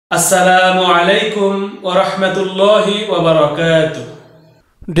Assalamu alaikum wa rahmatullahi wa barakatuh.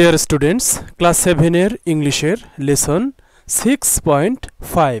 Dear students, class 7 এর ইংলিশের lesson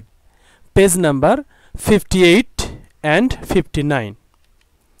 6.5 page number 58 and 59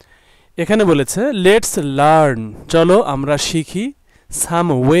 এখানে বলেছে let's learn চলো আমরা শিখি সাম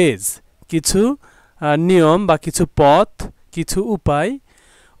ওয়েজ কিছু নিয়ম বা কিছু পথ কিছু উপায়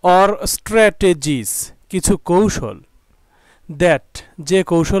অর স্ট্র্যাটেজিস কিছু কৌশল দ্যাট যে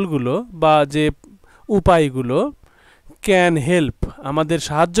কৌশলগুলো বা যে উপায়গুলো ক্যান হেল্প আমাদের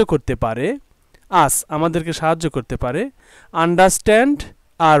সাহায্য করতে পারে আমাদেরকে সাহায্য করতে পারে understand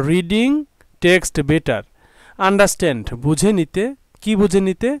are reading text better understand বুঝে নিতে কি বুঝে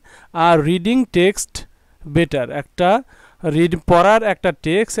নিতে আর রিডিং টেক্সট বেটার একটা পড়ার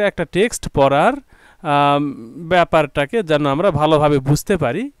একটা টেক্সট পড়ার ব্যাপারটাকে যেন আমরা ভালোভাবে বুঝতে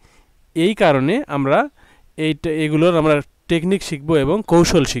পারি এই কারণে আমরা এগুলোর আমরা টেকনিক শিখব এবং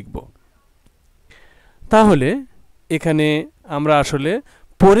কৌশল শিখব তাহলে এখানে আমরা আসলে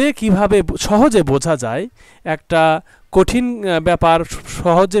পড়ে কিভাবে সহজে বোঝা যায় একটা কঠিন ব্যাপার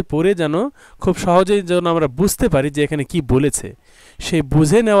সহজে পড়ে যেন খুব সহজেই যেন আমরা বুঝতে পারি যে এখানে কি বলেছে সেই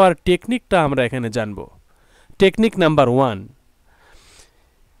বুঝে নেওয়ার টেকনিকটা আমরা এখানে জানব technique number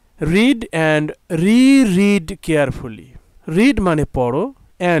 1 read and read carefully read মানে পড়ো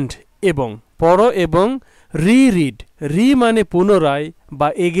অ্যান্ড এবং পড়ো এবং রিড মানে পুনরায় বা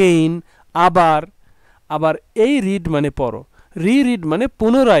এগেইন আবার এই রিড মানে পড়ো রিড মানে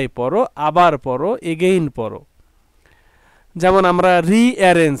পুনরায় পড়ো আবার পড়ো এগেইন পড়ো যেমন আমরা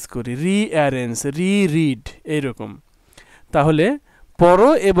রিঅ্যারেঞ্জ করি রিড এইরকম তাহলে পড়ো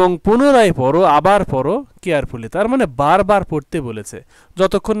এবং পুনরায় পড়ো আবার পড়ো কেয়ারফুলি তার মানে বারবার পড়তে বলেছে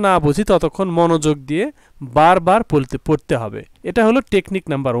যতক্ষণ না বুঝি ততক্ষণ মনোযোগ দিয়ে বারবার পড়তে হবে এটা হলো technique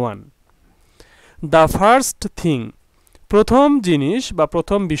number 1 the first thing প্রথম জিনিস বা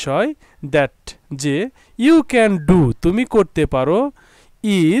প্রথম বিষয় দ্যাট যে ইউ ক্যান ডু তুমি করতে পারো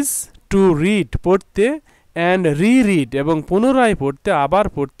ইজ টু রিড পড়তে অ্যান্ড রিড এবং পুনরায় পড়তে আবার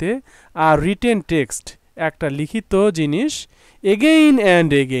পড়তে আর রিটেন টেক্সট একটা লিখিত জিনিস এগেইন অ্যান্ড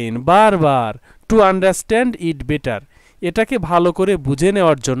এগেইন বারবার টু আন্ডারস্ট্যান্ড ইট বেটার এটাকে ভালো করে বুঝে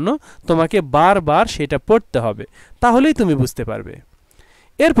নেওয়ার জন্য তোমাকে বারবার সেটা পড়তে হবে তাহলেই তুমি বুঝতে পারবে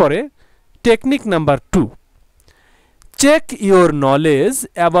এরপরে technique number 2 check your knowledge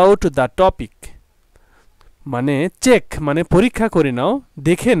about the topic মানে চেক মানে পরীক্ষা করে নাও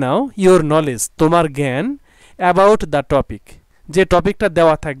দেখে নাও ইওর নলেজ তোমার জ্ঞান অ্যাবাউট দ্য টপিক যে টপিকটা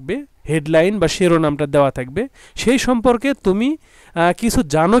দেওয়া থাকবে হেডলাইন বা শিরোনামটা দেওয়া থাকবে সেই সম্পর্কে তুমি কিছু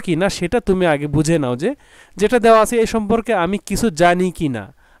জানো কি না সেটা তুমি আগে বুঝে নাও যে যেটা দেওয়া আছে এই সম্পর্কে আমি কিছু জানি কি না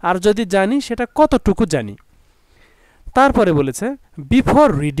আর যদি জানি সেটা কতটুকু জানি তারপরে বলেছে বিফোর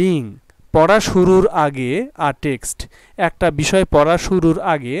রিডিং পড়া শুরুর আগে আর টেক্সট একটা বিষয় পড়া শুরুর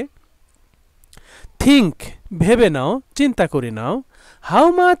আগে থিঙ্ক ভেবে নাও চিন্তা করে নাও হাউ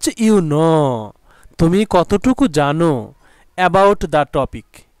মাচ ইউ নো তুমি কতটুকু জানো অ্যাবাউট দ্য টপিক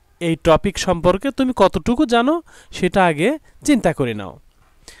এই টপিক সম্পর্কে তুমি কতটুকু জানো সেটা আগে চিন্তা করে নাও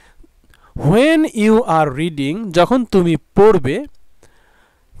হোয়েন ইউ আর রিডিং যখন তুমি পড়বে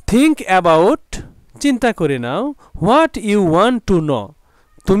থিঙ্ক অ্যাবাউট চিন্তা করে now what you want to know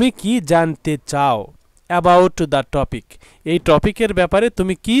তুমি কি জানতে চাও অ্যাবাউট দ্য টপিক এই টপিকের ব্যাপারে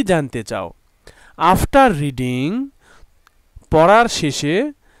তুমি কি জানতে চাও আফটার রিডিং পড়ার শেষে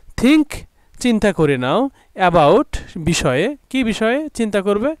থিঙ্ক চিন্তা করে নাও অ্যাবাউট বিষয়ে কি বিষয়ে চিন্তা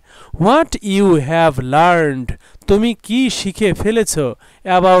করবে হোয়াট ইউ হ্যাভ লার্নড তুমি কি শিখে ফেলেছ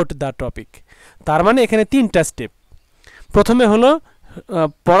অ্যাবাউট দ্য টপিক তার মানে এখানে 3টা স্টেপ প্রথমে হলো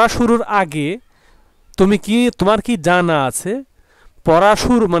পড়া শুরুর আগে তোমার কি জানা আছে পড়া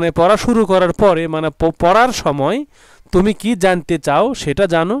শুরু করার পরে মানে পড়ার সময় তুমি কি জানতে চাও সেটা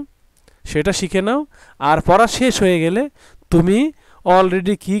জানো সেটা শিখে নাও আর পড়া শেষ হয়ে গেলে তুমি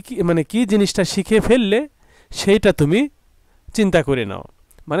অলরেডি কি জিনিসটা শিখে ফেললে সেইটা তুমি চিন্তা করে নাও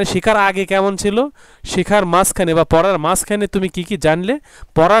মানে শেখার আগে কেমন ছিল শেখার মাঝখানে বা পড়ার মাঝখানে তুমি কি জানলে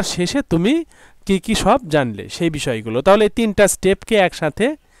পড়ার শেষে তুমি কি সব জানলে সেই বিষয়গুলো তাহলে এই 3টা স্টেপকে একসাথে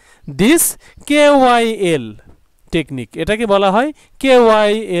দিস KYL টেকনিক এটাকে বলা হয়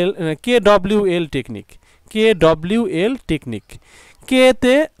KWL টেকনিক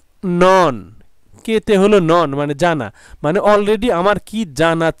কেতে হলো নন মানে জানা মানে অলরেডি আমার কি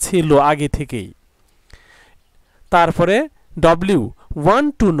জানা ছিল আগে থেকেই তারপরে ওয়ান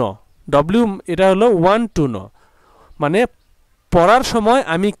টু নো এটা হলো ওয়ান টু নো মানে পড়ার সময়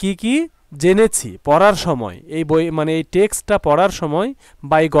আমি কি জেনেছি পড়ার সময় এই বই মানে এই টেক্সটটা পড়ার সময়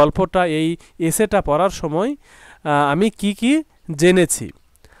বা এই গল্পটা এই এসেটা পড়ার সময় আমি কি জেনেছি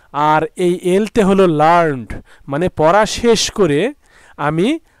আর এই এলতে হলো লার্নড মানে পড়া শেষ করে আমি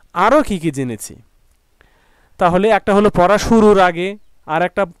আরও কী কী জেনেছি। তাহলে একটা হলো পড়া শুরুর আগে, আর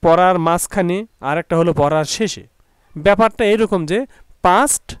একটা পড়ার মাঝখানে, আর একটা হলো পড়ার শেষে। ব্যাপারটা এইরকম যে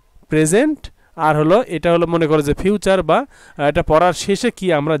পাস্ট, প্রেজেন্ট, আর হলো এটা হলো মনে করো যে ফিউচার, বা এটা পড়ার শেষে কি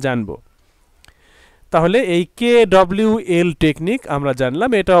আমরা জানব। তাহলে এই KWL টেকনিক আমরা জানলাম,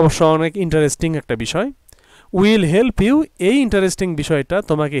 এটা অবশ্য অনেক ইন্টারেস্টিং একটা বিষয়। উইল হেল্প ইউ, এই ইন্টারেস্টিং বিষয়টা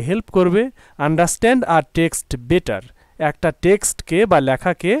তোমাকে হেল্প করবে আন্ডারস্ট্যান্ড আর টেক্সট বেটার, একটা টেক্সটকে বা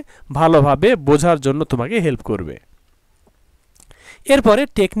লেখাকে ভালোভাবে বোঝার জন্য তোমাকে হেল্প করবে। এরপরে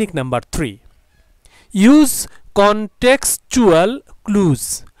technique number 3, use contextual clues.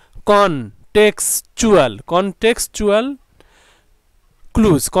 Contextual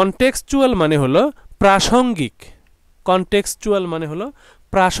clues, contextual মানে হলো প্রাসঙ্গিক, কনটেক্সচুয়াল মানে হলো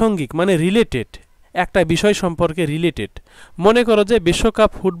প্রাসঙ্গিক, মানে রিলেটেড, একটা বিষয় সম্পর্কে রিলেটেড। মনে করো যে বিশ্বকাপ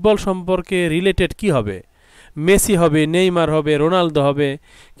ফুটবল সম্পর্কে রিলেটেড কি হবে, মেসি হবে, নেইমার হবে, রোনালদো হবে,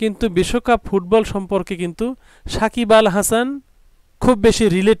 কিন্তু বিশ্বকাপ ফুটবল সম্পর্কে কিন্তু সাকিব আল হাসান খুব বেশি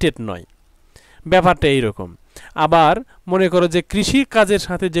রিলেটেড নয়। ব্যাপারটা এইরকম। আবার মনে করো যে কৃষি কাজের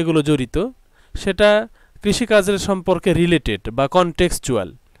সাথে যেগুলো জড়িত সেটা কৃষিকাজের সম্পর্কে রিলেটেড বা কনটেক্সচুয়াল,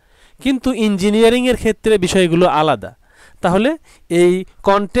 কিন্তু ইঞ্জিনিয়ারিংয়ের ক্ষেত্রে বিষয়গুলো আলাদা। তাহলে এই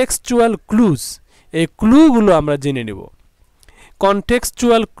কনটেক্সচুয়াল ক্লুজ, এই ক্লুগুলো আমরা জেনে নেব।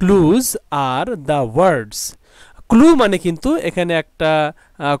 Contextual clues are the words. Clue মানে কিন্তু এখানে একটা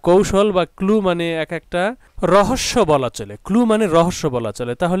কৌশল, বা ক্লু মানে একটা রহস্য বলা চলে, ক্লু মানে রহস্য বলা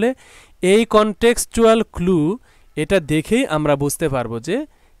চলে। তাহলে এই কনটেক্সচুয়াল ক্লু, এটা দেখেই আমরা বুঝতে পারবো যে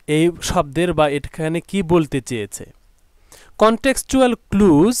এই শব্দের বা এখানে কি বলতে চেয়েছে। Contextual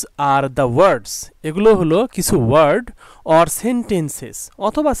clues are the words, এগুলো হলো কিছু ওয়ার্ড অর সেন্টেন্সেস,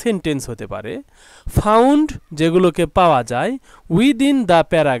 অথবা সেন্টেন্স হতে পারে, ফাউন্ড, যেগুলোকে পাওয়া যায় উইদিন দ্য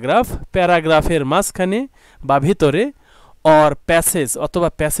প্যারাগ্রাফ, প্যারাগ্রাফের মাঝখানে বা ভিতরে, অর প্যাসেজ, অথবা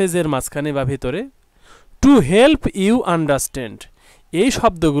প্যাসেজের মাঝখানে বা ভিতরে, টু হেল্প ইউ আন্ডারস্ট্যান্ড, এই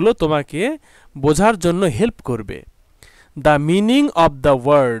শব্দগুলো তোমাকে বোঝার জন্য হেল্প করবে। The meaning of the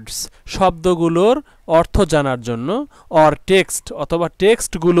words, শব্দগুলোর অর্থ জানার জন্য, অর টেক্সট, অথবা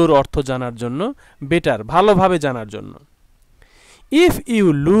টেক্সটগুলোর অর্থ জানার জন্য, বেটার, ভালোভাবে জানার জন্য। ইফ ইউ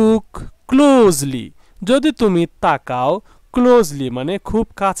লুক ক্লোজলি, যদি তুমি তাকাও, ক্লোজলি মানে খুব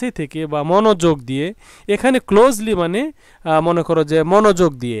কাছে থেকে বা মনোযোগ দিয়ে, এখানে ক্লোজলি মানে মনে করো যে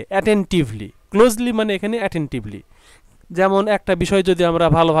মনোযোগ দিয়ে, অ্যাটেন্টিভলি, ক্লোজলি মানে এখানে অ্যাটেন্টিভলি। যেমন একটা বিষয় যদি আমরা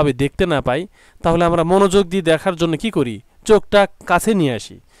ভালোভাবে দেখতে না পাই, তাহলে আমরা মনোযোগ দিয়ে দেখার জন্য কি করি, চোখটা কাছে নিয়ে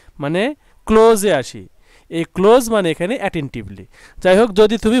আসি, মানে ক্লোজে আসি। এই ক্লোজ মানে এখানে অ্যাটেন্টিভলি। যাই হোক,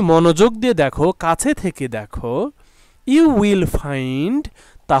 যদি তুমি মনোযোগ দিয়ে দেখো, কাছে থেকে দেখো, ইউ উইল ফাইন্ড,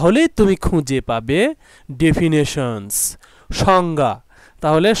 তাহলেই তুমি খুঁজে পাবে ডেফিনেশনস, সংজ্ঞা।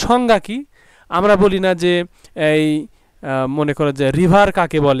 তাহলে সংজ্ঞা কি? আমরা বলি না যে এই মনে করো যে রিভার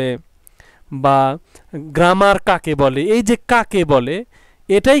কাকে বলে, বা গ্রামার কাকে বলে, এই যে কাকে বলে,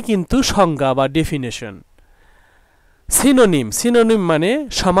 এটাই কিন্তু সংজ্ঞা বা ডেফিনেশন। সিনোনিম, সিনোনিম মানে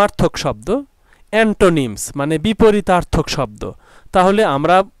সমার্থক শব্দ, অ্যান্টোনিমস মানে বিপরীতার্থক শব্দ। তাহলে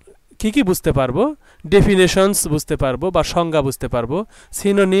আমরা কি কি বুঝতে পারবো, ডেফিনেশনস বুঝতে পারবো বা সংজ্ঞা বুঝতে পারবো,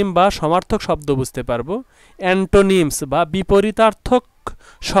 সিনোনিম বা সমার্থক শব্দ বুঝতে পারবো, অ্যান্টোনিমস বা বিপরীতার্থক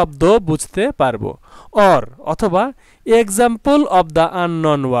শব্দ বুঝতে পারবো, অর অথবা example of the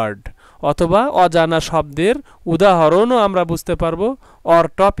unknown word, অথবা অজানা শব্দের উদাহরণও আমরা বুঝতে পারবো, অর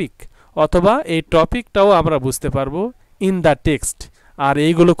টপিক, অথবা এই টপিকটাও আমরা বুঝতে পারবো, ইন দ্য টেক্সট। আর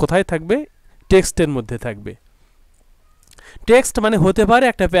এইগুলো কোথায় থাকবে? টেক্সটের মধ্যে থাকবে। টেক্সট মানে হতে পারে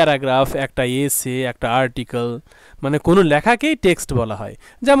একটা প্যারাগ্রাফ, একটা এসে, একটা আর্টিকেল, মানে কোনো লেখাকেই টেক্সট বলা হয়।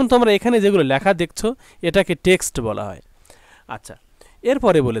 যেমন তোমরা এখানে যেগুলো লেখা দেখছো, এটাকে টেক্সট বলা হয়। আচ্ছা,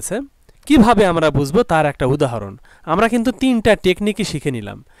 এরপরে বলেছে কিভাবে আমরা বুঝবো তার একটা উদাহরণ। আমরা কিন্তু 3টা টেকনিকই শিখে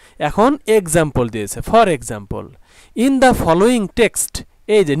নিলাম, এখন এক্সাম্পল দিয়েছে। For example, in the following text,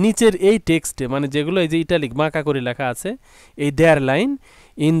 এই যে নিচের এই টেক্সটে, মানে যেগুলো এই যে ইটালিক বাঁকা করে লেখা আছে, এই দেয়ার line,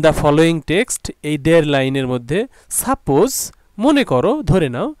 in the following text, এই দেয়ার লাইনের মধ্যে সাপোজ, মনে করো, ধরে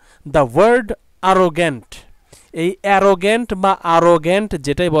নাও, দ্য ওয়ার্ড অ্যারোগ্যান্ট, এই অ্যারোগ্যান্ট বা আরোগ্যান্ট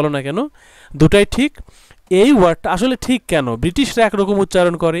যেটাই বলো না কেন, দুটাই ঠিক। এই ওয়ার্ডটা আসলে ঠিক কেন? ব্রিটিশরা একরকম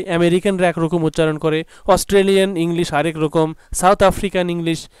উচ্চারণ করে, আমেরিকানরা একরকম উচ্চারণ করে, অস্ট্রেলিয়ান ইংলিশ আরেক রকম, সাউথ আফ্রিকান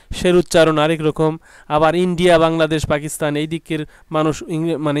ইংলিশ সের উচ্চারণ আরেক রকম, আবার ইন্ডিয়া, বাংলাদেশ, পাকিস্তান এই দিকের মানুষ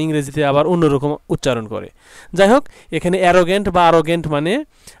মানে ইংরেজিতে আবার অন্যরকম উচ্চারণ করে। যাই হোক, এখানে অ্যারোগ্যান্ট বা আরোগ্যান্ট মানে,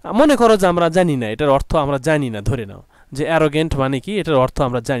 মনে করো যে আমরা জানি না, এটার অর্থ আমরা জানি না, ধরে নাও যে অ্যারোগ্যান্ট মানে কি, এটার অর্থ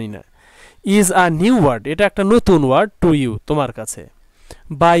আমরা জানি না। ইজ আ নিউ ওয়ার্ড, এটা একটা নতুন ওয়ার্ড টু ইউ, তোমার কাছে।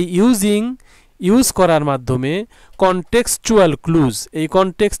 বাই ইউজিং, ইউজ করার মাধ্যমে, কনটেক্সচুয়াল ক্লুজ, এই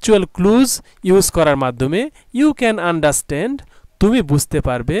কনটেক্সচুয়াল ক্লুজ ইউজ করার মাধ্যমে, ইউ ক্যান আন্ডারস্ট্যান্ড, তুমি বুঝতে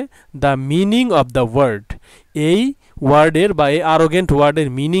পারবে the meaning of the word, এই ওয়ার্ডের বা এই আরোগেন্ট ওয়ার্ডের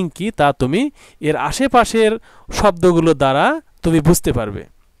মিনিং কি তা তুমি এর আশেপাশের শব্দগুলো দ্বারা তুমি বুঝতে পারবে।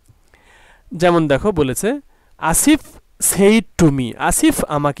 যেমন দেখো বলেছে Asif said to me, Asif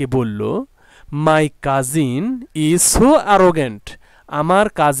আমাকে বলল, my cousin is so arrogant, আমার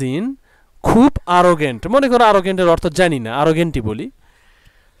কাজিন খুব আরোগেন্ট। মনে করো আরোগেন্টের অর্থ জানি না, আরোগেন্টই বলি।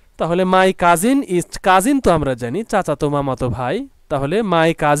 তাহলে মাই কাজিন ইজ, কাজিন তো আমরা জানি চাচাতো মামাতো ভাই, তাহলে মাই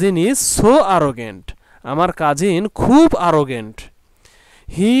কাজিন ইজ সো আরোগেন্ট, আমার কাজিন খুব আরোগেন্ট।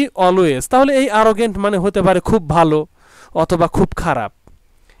 হি অলওয়েজ, তাহলে এই আরোগেন্ট মানে হতে পারে খুব ভালো অথবা খুব খারাপ,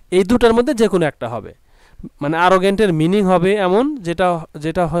 এই দুটার মধ্যে যে কোনো একটা হবে। মানে আরোগেন্টের মিনিং হবে এমন যেটা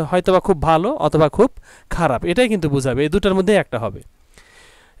যেটা হয়তোবা খুব ভালো অথবা খুব খারাপ, এটাই কিন্তু বোঝাবে, এই দুটার মধ্যে একটা হবে।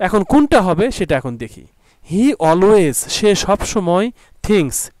 এখন কোনটা হবে সেটা এখন দেখি। হি অলওয়েজ, সে সবসময়,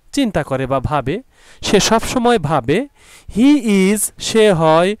 থিংস চিন্তা করে বা ভাবে, সে সবসময় ভাবে। হি ইজ, সে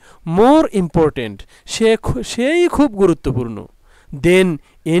হয়, মোর ইম্পর্টেন্ট, সেই খুব গুরুত্বপূর্ণ। Than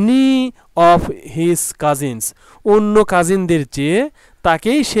any of his cousins, অন্য কাজিনদের চেয়ে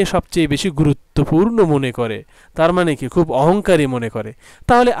তাকেই সে সবচেয়ে বেশি গুরুত্বপূর্ণ মনে করে। তার মানে কি খুব অহংকারী মনে করে।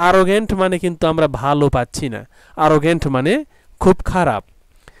 তাহলে আরোগেন্ট মানে কিন্তু আমরা ভালো পাচ্ছি না, আরোগেন্ট মানে খুব খারাপ।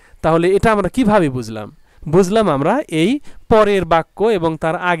 তাহলে এটা আমরা কিভাবে বুঝলাম? বুঝলাম আমরা এই পরের বাক্য এবং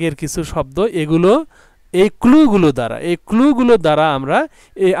তার আগের কিছু শব্দ, এগুলো এই ক্লুগুলো দ্বারা আমরা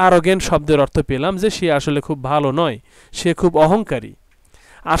এই আরোগেন্ট শব্দের অর্থ পেলাম যে সে আসলে খুব ভালো নয়, সে খুব অহংকারী।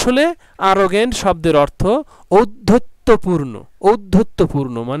 আসলে আরোগেন্ট শব্দের অর্থ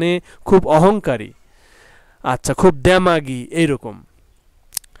ঔদ্ধত্যপূর্ণ মানে খুব অহংকারী, আচ্ছা খুব দ্যামাগি এইরকম।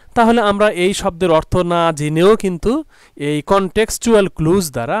 তাহলে আমরা এই শব্দের অর্থ না জেনেও কিন্তু এই কনটেক্সচুয়াল ক্লুজ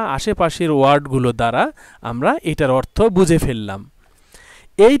দ্বারা, আশেপাশের ওয়ার্ডগুলো দ্বারা আমরা এটার অর্থ বুঝে ফেললাম।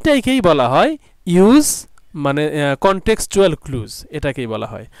 এইটাকেই বলা হয় ইউজ, মানে কনটেক্সচুয়াল ক্লুজ, এটাকেই বলা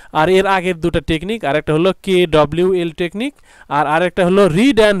হয়। আর এর আগের দুটো টেকনিক, আরেকটা হলো KWL টেকনিক, আর আরেকটা হলো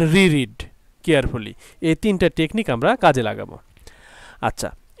রিড অ্যান্ড রিড কেয়ারফুলি। এই তিনটা টেকনিক আমরা কাজে লাগাবো। আচ্ছা,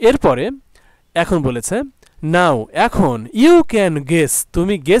 এরপরে এখন বলেছে নাও, এখন ইউ ক্যান গেস,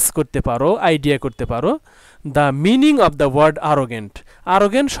 তুমি গেস করতে পারো, আইডিয়া করতে পারো, the meaning of the word আরোগেন্ট,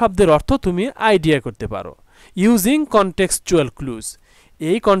 আরোগেন্ট শব্দের অর্থ তুমি আইডিয়া করতে পারো ইউজিং কনটেক্সচুয়াল ক্লুজ।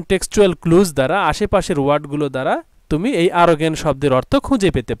 এই কনটেক্সচুয়াল ক্লুজ দ্বারা, আশেপাশের ওয়ার্ডগুলো দ্বারা তুমি এই আরোগেন্ট শব্দের অর্থ খুঁজে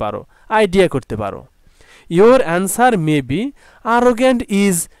পেতে পারো, আইডিয়া করতে পারো। Your answer may be আরোগেন্ট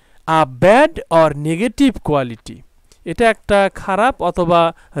is a bad or negative quality, এটা একটা খারাপ অথবা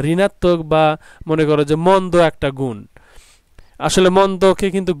ঋণাত্মক বা মনে করো যে মন্দ একটা গুণ। আসলে মন্দকে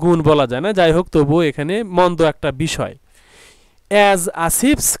কিন্তু গুণ বলা যায় না, যাই হোক তবুও এখানে মন্দ একটা বিষয়। অ্যাজ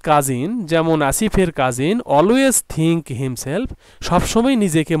আসিফস কাজিন, যেমন আসিফের কাজিন, অলওয়েজ থিঙ্ক হিমসেলফ, সবসময়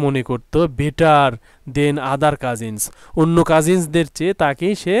নিজেকে মনে করত, বেটার দেন আদার কাজিনস, অন্য কাজিনসদের চেয়ে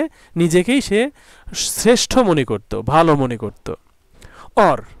তাকেই সে নিজেকেই সে শ্রেষ্ঠ মনে করত, ভালো মনে করত।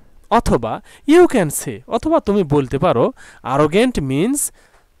 অর অথবা ইউ ক্যান সে, অথবা তুমি বলতে পারো আরোগেন্ট মিন্স,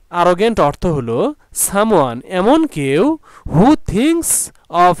 আরোগেন্ট অর্থ হলো সামওয়ান, এমন কেউ, হু থিঙ্কস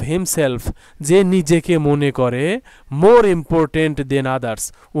অফ হিমসেলফ, যে নিজেকে মনে করে, মোর ইম্পর্টেন্ট দেন আদার্স,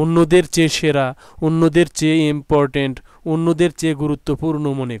 অন্যদের চেয়ে সেরা, অন্যদের চেয়ে ইম্পর্টেন্ট, অন্যদের চেয়ে গুরুত্বপূর্ণ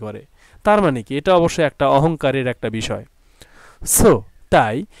মনে করে। তার মানে কি এটা অবশ্যই একটা অহংকারের একটা বিষয়। সো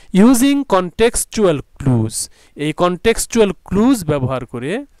তাই ইউজিং কনটেক্সচুয়াল ক্লুজ, এই কনটেক্সচুয়াল ক্লুজ ব্যবহার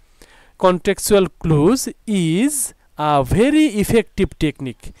করে, contextual clues is a very effective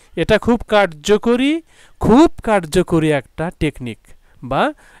technique, এটা খুব কার্যকরী একটা টেকনিক বা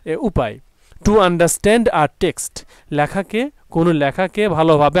উপায়। টু আন্ডারস্ট্যান্ড আর টেক্সট, কোনো লেখাকে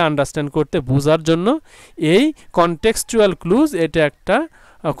ভালোভাবে আন্ডারস্ট্যান্ড করতে, বোঝার জন্য এই কনটেক্সচুয়াল ক্লুজ এটা একটা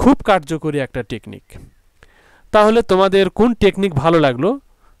খুব কার্যকরী একটা টেকনিক। তাহলে তোমাদের কোন টেকনিক ভালো লাগলো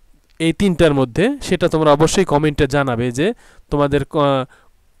এই তিনটার মধ্যে, সেটা তোমরা অবশ্যই কমেন্টে জানাবে যে তোমাদের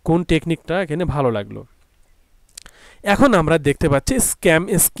কোন টেকনিকটা এখানে ভালো লাগলো। এখন আমরা দেখতে পাচ্ছি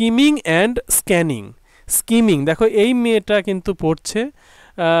স্কিমিং অ্যান্ড স্ক্যানিং। স্কিমিং, দেখো এই মেয়েটা কিন্তু পড়ছে,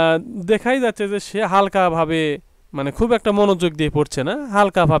 দেখাই যাচ্ছে যে সে হালকাভাবে, মানে খুব একটা মনোযোগ দিয়ে পড়ছে না,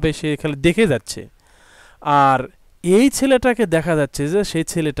 হালকাভাবে সে খালি দেখে যাচ্ছে। আর এই ছেলেটাকে দেখা যাচ্ছে যে সেই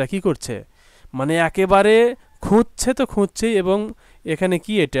ছেলেটা কি করছে, মানে একেবারে খুঁজছেই, এবং এখানে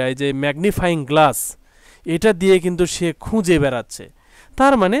কি এটা, এই যে ম্যাগনিফাইং গ্লাস, এটা দিয়ে কিন্তু সে খুঁজে বেড়াচ্ছে।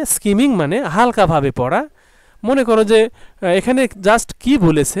 তার মানে স্কিমিং মানে হালকাভাবে পড়া, মনে করো যে এখানে জাস্ট কি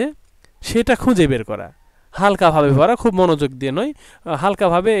বলেছে সেটা খুঁজে বের করা, হালকাভাবে পড়া, খুব মনোযোগ দিয়ে নয়,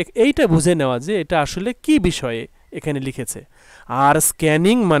 হালকাভাবে এইটা বুঝে নেওয়া যে এটা আসলে কি বিষয়ে এখানে লিখেছে। আর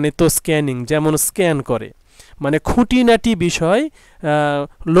স্ক্যানিং মানে তো স্ক্যানিং, যেমন স্ক্যান করে, মানে খুঁটিনাটি বিষয়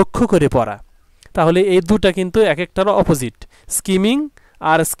লক্ষ্য করে পড়া। তাহলে এই দুটা কিন্তু এক একটার অপোজিট, স্কিমিং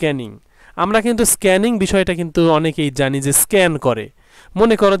আর স্ক্যানিং। আমরা কিন্তু স্ক্যানিং বিষয়টা কিন্তু অনেকেই জানি যে স্ক্যান করে।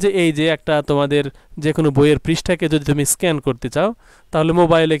 মনে করো যে এই যে একটা তোমাদের যে কোনো বইয়ের পৃষ্ঠাকে যদি তুমি স্ক্যান করতে চাও, তাহলে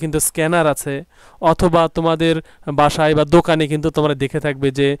মোবাইলে কিন্তু স্ক্যানার আছে, অথবা তোমাদের বাসায় বা দোকানে কিন্তু তোমরা দেখে থাকবে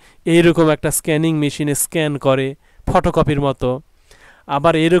যে এইরকম একটা স্ক্যানিং মেশিনে স্ক্যান করে ফটোকপির মতো।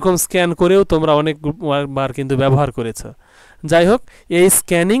 আবার এরকম স্ক্যান করেও তোমরা অনেকবার কিন্তু ব্যবহার করেছো। যাই হোক, এই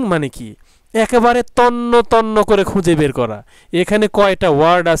স্ক্যানিং মানে কি? একেবারে তন্ন তন্ন করে খুঁজে বের করা, এখানে কয়টা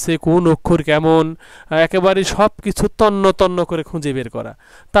ওয়ার্ড আছে, কোন অক্ষর কেমন, একেবারে সব কিছু তন্ন তন্ন করে খুঁজে বের করা।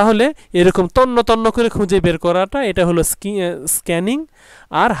 তাহলে এরকম তন্ন তন্ন করে খুঁজে বের করাটা এটা হলো স্ক্যানিং।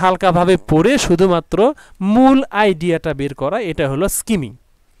 আর হালকাভাবে পড়ে শুধুমাত্র মূল আইডিয়াটা বের করা, এটা হলো স্কিমিং।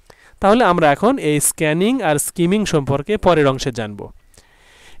 তাহলে আমরা এখন এই স্ক্যানিং আর স্কিমিং সম্পর্কে পরের অংশে জানব।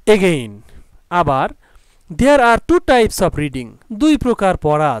 এগেইন, আবার there are two types of reading, দুই প্রকার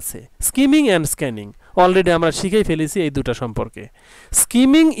পড়া আছে, স্কিমিং অ্যান্ড স্ক্যানিং। অলরেডি আমরা শিখেই ফেলেছি এই দুটা সম্পর্কে।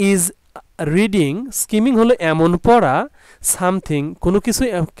 স্কিমিং ইজ রিডিং, স্কিমিং হলো এমন পড়া, সামথিং কোনো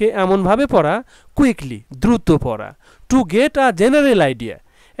কিছুকে এমনভাবে পড়া, কুইকলি দ্রুত পড়া, to get a general idea,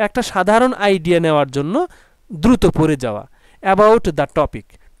 একটা সাধারণ আইডিয়া নেওয়ার জন্য দ্রুত পড়ে যাওয়া, অ্যাবাউট দ্য টপিক,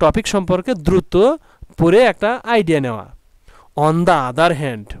 টপিক সম্পর্কে দ্রুত পড়ে একটা আইডিয়া নেওয়া। অন দ্য আদার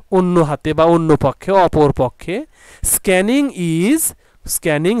হ্যান্ড, অন্য হাতে বা অন্য পক্ষে, অপর পক্ষে,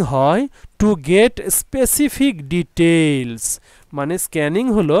 স্ক্যানিং হয় টু গেট স্পেসিফিক ডিটেইলস, মানে স্ক্যানিং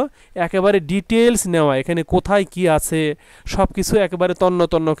হলো একেবারে ডিটেইলস নেওয়া, এখানে কোথায় কি আছে সব কিছু একেবারে তন্ন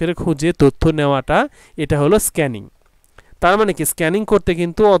তন্ন করে খুঁজে তথ্য নেওয়াটা, এটা হলো স্ক্যানিং। তার মানে কি, স্ক্যানিং করতে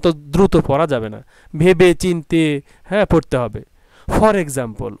কিন্তু অত দ্রুত পড়া যাবে না, ভেবে চিনতে পড়তে হবে। ফর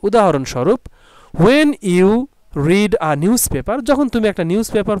এক্সাম্পল, উদাহরণস্বরূপ, when you read a newspaper, যখন তুমি একটা নিউজ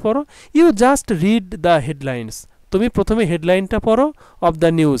পেপার পড়ো, you just read the headlines, তুমি প্রথমে হেডলাইনটা পড়ো, অফ দ্য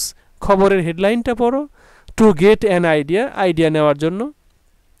নিউজ, খবরের হেডলাইনটা পড়ো, to get an idea, idea নেওয়ার জন্য,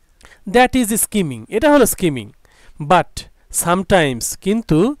 দ্যাট ইজ স্কিমিং, এটা হলো স্কিমিং। বাট সামটাইমস,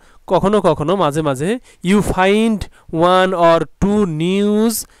 কিন্তু কখনো কখনো মাঝে মাঝে, you find one or two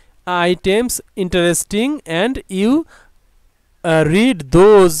news items interesting and you read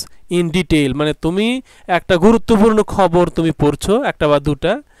those in detail, মানে তুমি একটা গুরুত্বপূর্ণ খবর তুমি পড়ছো, একটা বা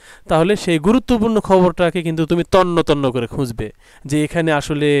দুটা, তাহলে সেই গুরুত্বপূর্ণ খবরটাকে কিন্তু তুমি তন্ন তন্ন করে খুঁজবে যে এখানে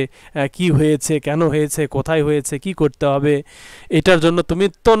আসলে কি হয়েছে, কেন হয়েছে, কোথায় হয়েছে, কি করতে হবে, এটার জন্য তুমি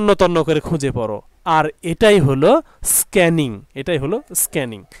তন্ন তন্ন করে খুঁজে পড়ো। আর এটাই হলো স্ক্যানিং, এটাই হলো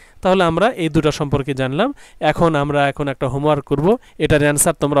স্ক্যানিং। তাহলে আমরা এই দুটো সম্পর্কে জানলাম। আমরা একটা হোমওয়ার্ক করব, এটার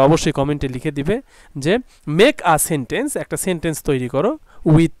অ্যান্সার তোমরা অবশ্যই কমেন্টে লিখে দিবে যে মেক আ সেন্টেন্স, একটা সেন্টেন্স তৈরি করো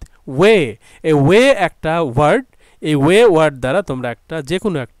উইথ ওয়ে, এ ওয়ে একটা ওয়ার্ড, এই ওয়ে ওয়ার্ড দ্বারা তোমরা যে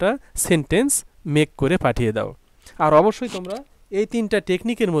কোনো একটা সেন্টেন্স মেক করে পাঠিয়ে দাও। আর অবশ্যই তোমরা এই তিনটা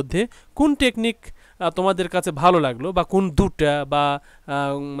টেকনিকের মধ্যে কোন টেকনিক তোমাদের কাছে ভালো লাগলো, বা কোন দুটা, বা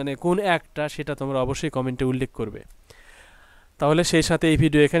মানে কোন একটা, সেটা তোমরা অবশ্যই কমেন্টে উল্লেখ করবে। তাহলে সেই সাথে এই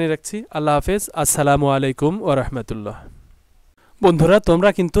ভিডিও এখানে রাখছি। আল্লাহ হাফেজ, আসসালামু আলাইকুম ওয়া রাহমাতুল্লাহ। বন্ধুরা, তোমরা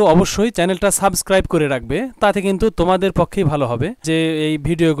কিন্তু অবশ্যই চ্যানেলটা সাবস্ক্রাইব করে রাখবে, তাতে কিন্তু তোমাদের পক্ষেই ভালো হবে যে এই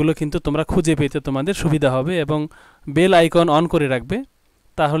ভিডিওগুলো কিন্তু তোমরা খুঁজে পেতে তোমাদের সুবিধা হবে, এবং বেল আইকন অন করে রাখবে,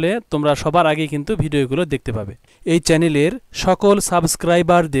 তাহলে তোমরা সবার আগে কিন্তু ভিডিওগুলো দেখতে পাবে। এই চ্যানেলের সকল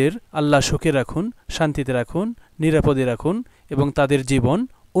সাবস্ক্রাইবারদের আল্লাহ সুখে রাখুন, শান্তিতে রাখুন, নিরাপদে রাখুন, এবং তাদের জীবন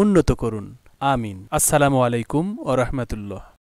উন্নত করুন। আমিন। আসসালামু আলাইকুম ওয়া রাহমাতুল্লাহ।